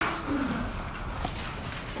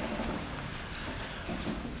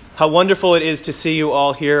How wonderful it is to see you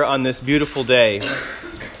all here on this beautiful day.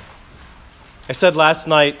 I said last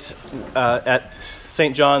night at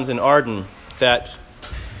St. John's in Arden that,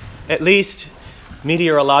 at least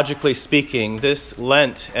meteorologically speaking, this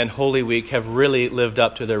Lent and Holy Week have really lived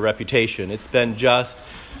up to their reputation. It's been just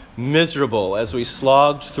miserable as we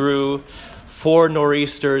slogged through 4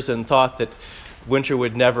 nor'easters and thought that winter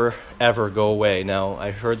would never, ever go away. Now,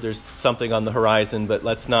 I heard there's something on the horizon, but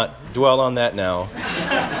let's not dwell on that now.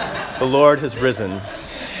 The Lord has risen.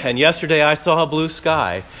 And yesterday I saw a blue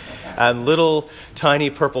sky and little tiny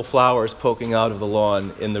purple flowers poking out of the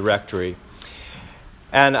lawn in the rectory.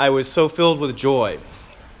 And I was so filled with joy,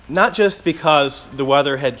 not just because the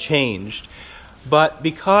weather had changed, but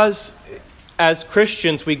because as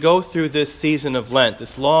Christians we go through this season of Lent,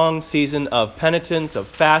 this long season of penitence, of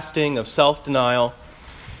fasting, of self-denial.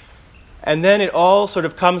 And then it all sort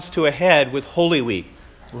of comes to a head with Holy Week.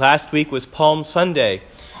 Last week was Palm Sunday,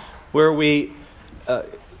 where we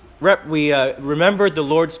remembered the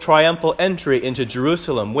Lord's triumphal entry into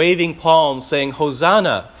Jerusalem, waving palms, saying,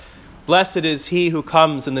 "Hosanna, blessed is he who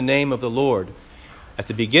comes in the name of the Lord," at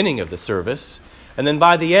the beginning of the service. And then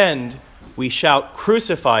by the end, we shout,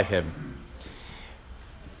 "Crucify him."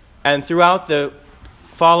 And throughout the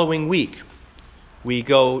following week, we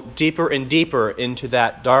go deeper and deeper into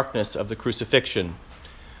that darkness of the crucifixion.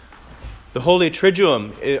 The Holy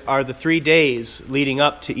Triduum are the 3 days leading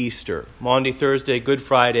up to Easter: Maundy Thursday, Good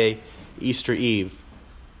Friday, Easter Eve.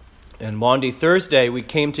 And Maundy Thursday, we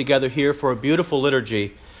came together here for a beautiful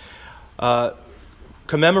liturgy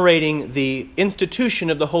commemorating the institution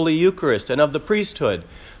of the Holy Eucharist and of the priesthood.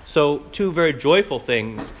 So 2 very joyful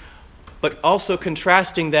things, but also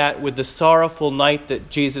contrasting that with the sorrowful night that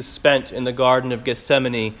Jesus spent in the Garden of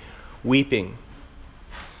Gethsemane weeping.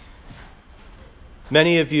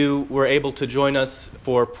 Many of you were able to join us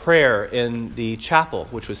for prayer in the chapel,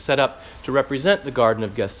 which was set up to represent the Garden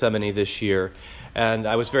of Gethsemane this year, and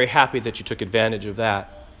I was very happy that you took advantage of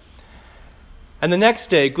that. And the next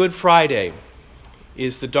day, Good Friday,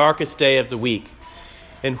 is the darkest day of the week,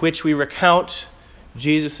 in which we recount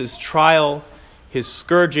Jesus' trial, his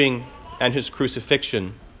scourging, and his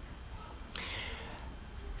crucifixion.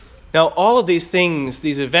 Now, all of these things,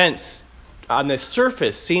 these events, on the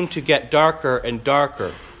surface seem to get darker and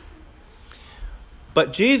darker.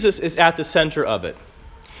 But Jesus is at the center of it.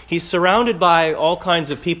 He's surrounded by all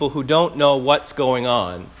kinds of people who don't know what's going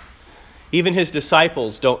on. Even his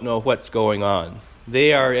disciples don't know what's going on.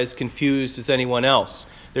 They are as confused as anyone else.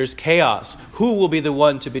 There's chaos. Who will be the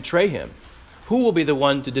one to betray him? Who will be the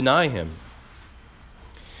one to deny him?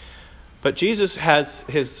 But Jesus has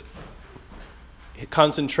his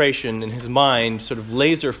concentration in his mind sort of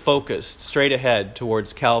laser focused straight ahead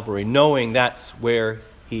towards Calvary, knowing that's where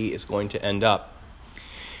he is going to end up.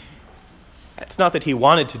 It's not that he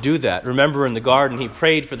wanted to do that. Remember, in the garden he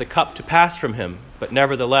prayed for the cup to pass from him, but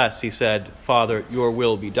nevertheless he said, "Father, your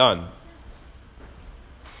will be done."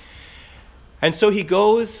 And so he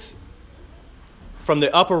goes from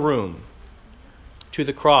the upper room to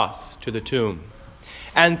the cross, to the tomb.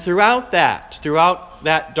 And throughout that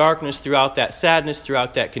darkness, throughout that sadness,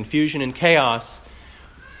 throughout that confusion and chaos,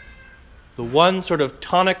 the one sort of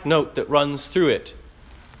tonic note that runs through it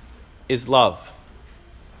is love.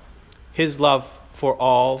 His love for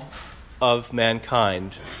all of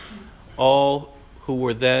mankind, all who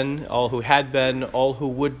were then, all who had been, all who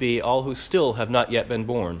would be, all who still have not yet been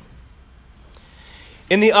born.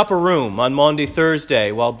 In the upper room on Maundy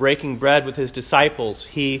Thursday, while breaking bread with his disciples,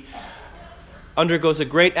 he undergoes a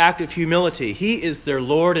great act of humility. He is their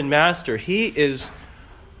Lord and Master. He is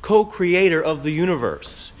co-creator of the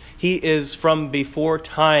universe. He is from before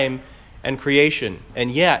time and creation. And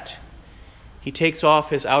yet, he takes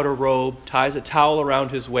off his outer robe, ties a towel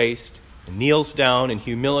around his waist, and kneels down in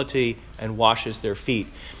humility and washes their feet,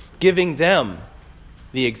 giving them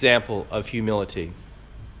the example of humility.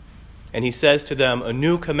 And he says to them, "A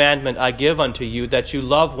new commandment I give unto you, that you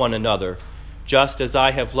love one another, just as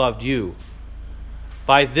I have loved you.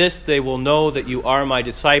 By this they will know that you are my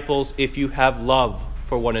disciples, if you have love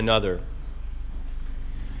for one another."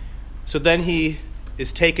 So then he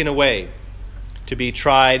is taken away to be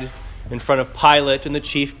tried in front of Pilate and the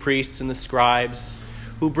chief priests and the scribes,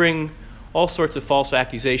 who bring all sorts of false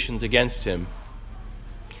accusations against him.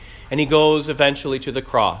 And he goes eventually to the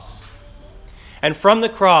cross. And from the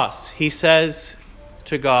cross, he says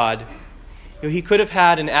to God, he could have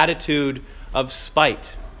had an attitude of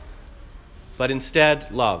spite, but instead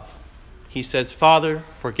love. He says, "Father,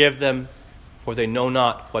 forgive them, for they know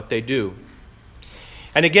not what they do."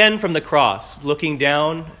 And again from the cross, looking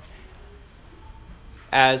down,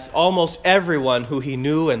 as almost everyone who he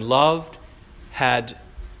knew and loved had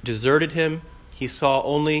deserted him. He saw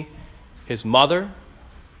only his mother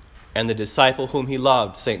and the disciple whom he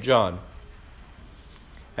loved, St. John.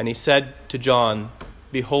 And he said to John,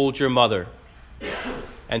 "Behold your mother,"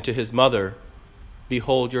 and to his mother,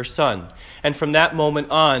 "Behold your son." And from that moment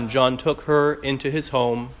on, John took her into his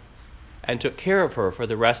home and took care of her for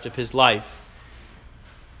the rest of his life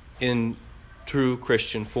in true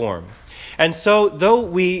Christian form. And so, though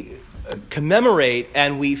we commemorate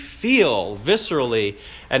and we feel viscerally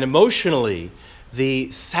and emotionally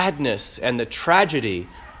the sadness and the tragedy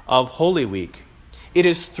of Holy Week, it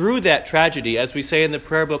is through that tragedy, as we say in the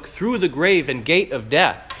prayer book, through the grave and gate of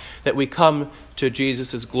death, that we come to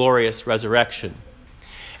Jesus' glorious resurrection.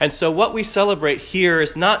 And so what we celebrate here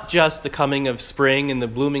is not just the coming of spring and the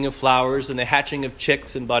blooming of flowers and the hatching of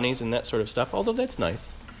chicks and bunnies and that sort of stuff, although that's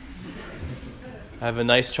nice. I have a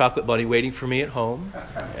nice chocolate bunny waiting for me at home,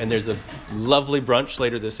 and there's a lovely brunch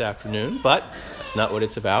later this afternoon, but that's not what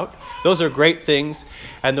it's about. Those are great things,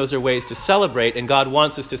 and those are ways to celebrate, and God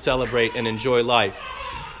wants us to celebrate and enjoy life.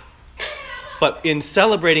 But in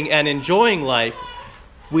celebrating and enjoying life,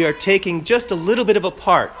 we are taking just a little bit of a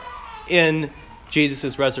part in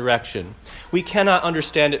Jesus' resurrection. We cannot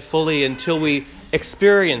understand it fully until we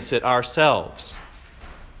experience it ourselves,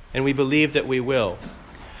 and we believe that we will.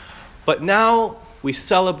 But now we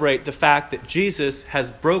celebrate the fact that Jesus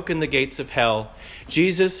has broken the gates of hell.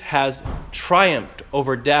 Jesus has triumphed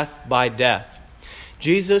over death by death.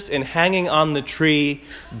 Jesus, in hanging on the tree,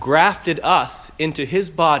 grafted us into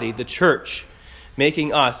his body, the church,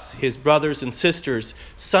 making us, his brothers and sisters,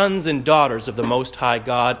 sons and daughters of the Most High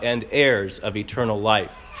God and heirs of eternal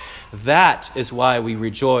life. That is why we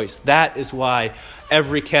rejoice. That is why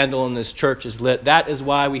every candle in this church is lit. That is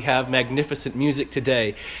why we have magnificent music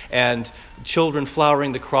today and children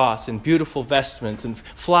flowering the cross and beautiful vestments and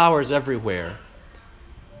flowers everywhere.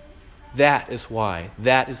 That is why.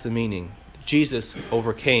 That is the meaning. Jesus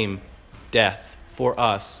overcame death for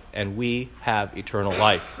us, and we have eternal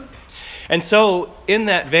life. And so, in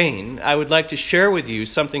that vein, I would like to share with you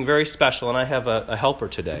something very special, and I have a helper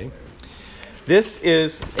today. This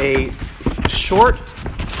is a short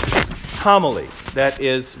homily that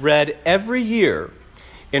is read every year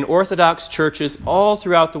in Orthodox churches all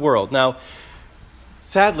throughout the world. Now,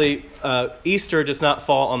 sadly, Easter does not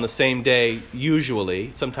fall on the same day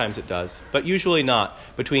usually. Sometimes it does, but usually not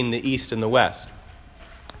between the East and the West.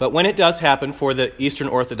 But when it does happen for the Eastern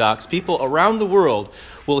Orthodox, people around the world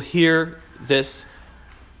will hear this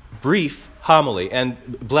brief homily, and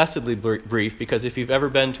blessedly brief, because if you've ever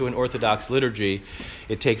been to an Orthodox liturgy,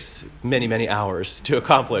 it takes many, many hours to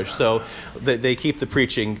accomplish. So they keep the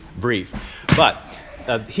preaching brief. But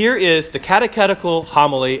here is the catechetical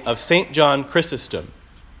homily of St. John Chrysostom.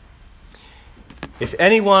 If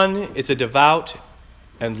anyone is a devout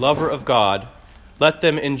and lover of God, let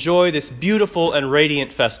them enjoy this beautiful and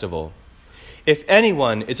radiant festival. If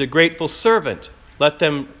anyone is a grateful servant, let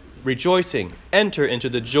them rejoicing, enter into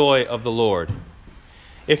the joy of the Lord.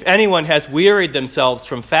 If anyone has wearied themselves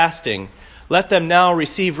from fasting, let them now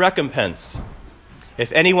receive recompense.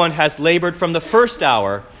 If anyone has labored from the first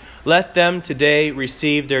hour, let them today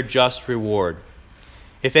receive their just reward.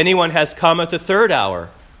 If anyone has come at the third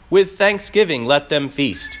hour, with thanksgiving let them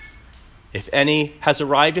feast. If any has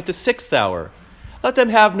arrived at the sixth hour, let them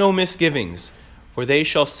have no misgivings, for they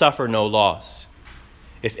shall suffer no loss.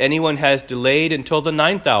 If anyone has delayed until the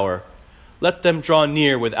ninth hour, let them draw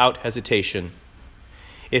near without hesitation.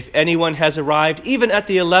 If anyone has arrived even at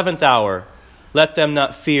the 11th hour, let them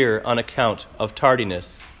not fear on account of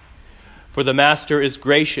tardiness. For the Master is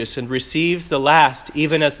gracious and receives the last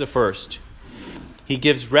even as the first. He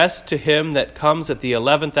gives rest to him that comes at the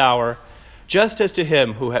 11th hour, just as to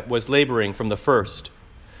him who was laboring from the first.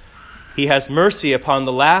 He has mercy upon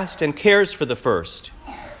the last and cares for the first.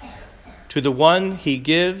 To the one he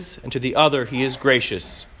gives, and to the other he is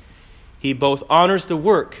gracious. He both honors the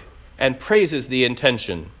work and praises the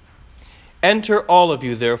intention. Enter all of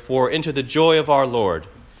you, therefore, into the joy of our Lord,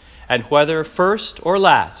 and whether first or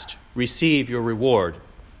last, receive your reward.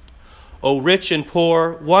 O rich and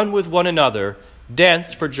poor, one with one another,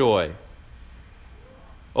 dance for joy.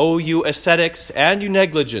 O you ascetics and you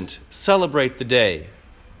negligent, celebrate the day.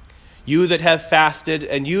 You that have fasted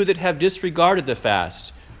and you that have disregarded the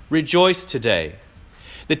fast, rejoice today.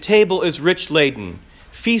 The table is rich laden.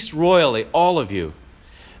 Feast royally, all of you.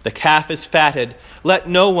 The calf is fatted. Let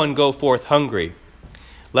no one go forth hungry.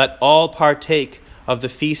 Let all partake of the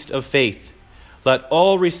feast of faith. Let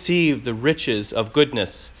all receive the riches of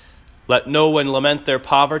goodness. Let no one lament their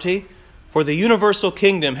poverty, for the universal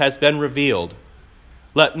kingdom has been revealed.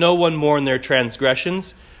 Let no one mourn their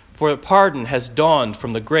transgressions, for pardon has dawned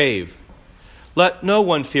from the grave. Let no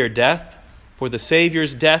one fear death, for the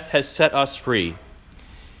Savior's death has set us free.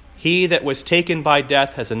 He that was taken by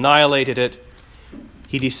death has annihilated it.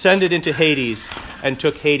 He descended into Hades and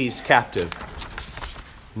took Hades captive.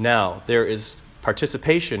 Now, there is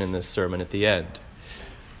participation in this sermon at the end.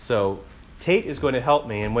 So, Tate is going to help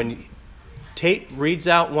me, and when Tate reads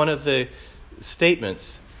out one of the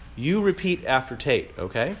statements, you repeat after Tate,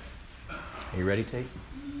 okay? Are you ready, Tate?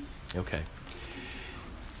 Okay.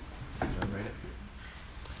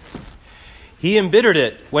 He embittered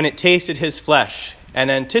it when it tasted his flesh,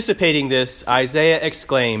 and anticipating this, Isaiah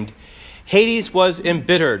exclaimed, Hades was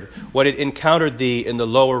embittered when it encountered thee in the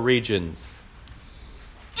lower regions.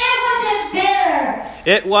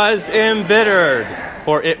 It was embittered,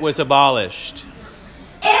 for it was abolished.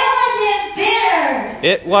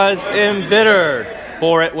 It was embittered,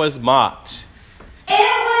 for it was mocked.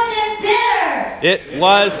 It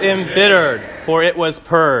was embittered, for it was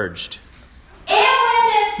purged.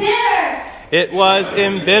 It was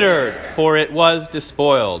embittered, for it was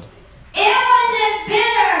despoiled.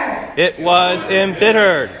 It was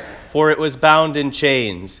embittered, for it was bound in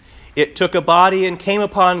chains. It took a body and came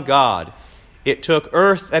upon God. It took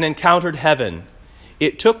earth and encountered heaven.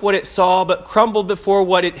 It took what it saw, but crumbled before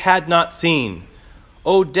what it had not seen.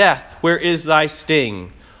 O death, where is thy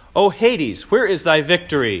sting? O Hades, where is thy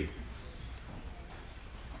victory?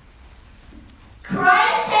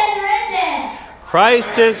 Christ has risen.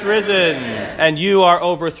 Christ is risen, and you are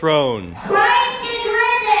overthrown. Christ is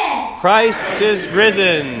risen. Christ is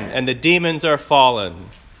risen, and the demons are fallen.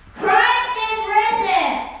 Christ is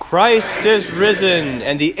risen. Christ is risen,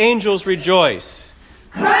 and the angels rejoice.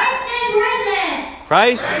 Christ is risen.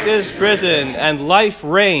 Christ is risen, and life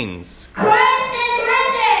reigns. Christ is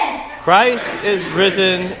risen. Christ is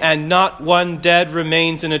risen, and not one dead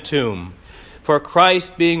remains in a tomb. For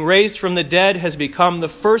Christ, being raised from the dead, has become the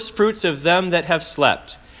first fruits of them that have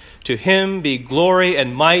slept. To him be glory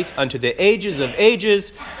and might unto the ages of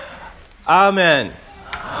ages. Amen.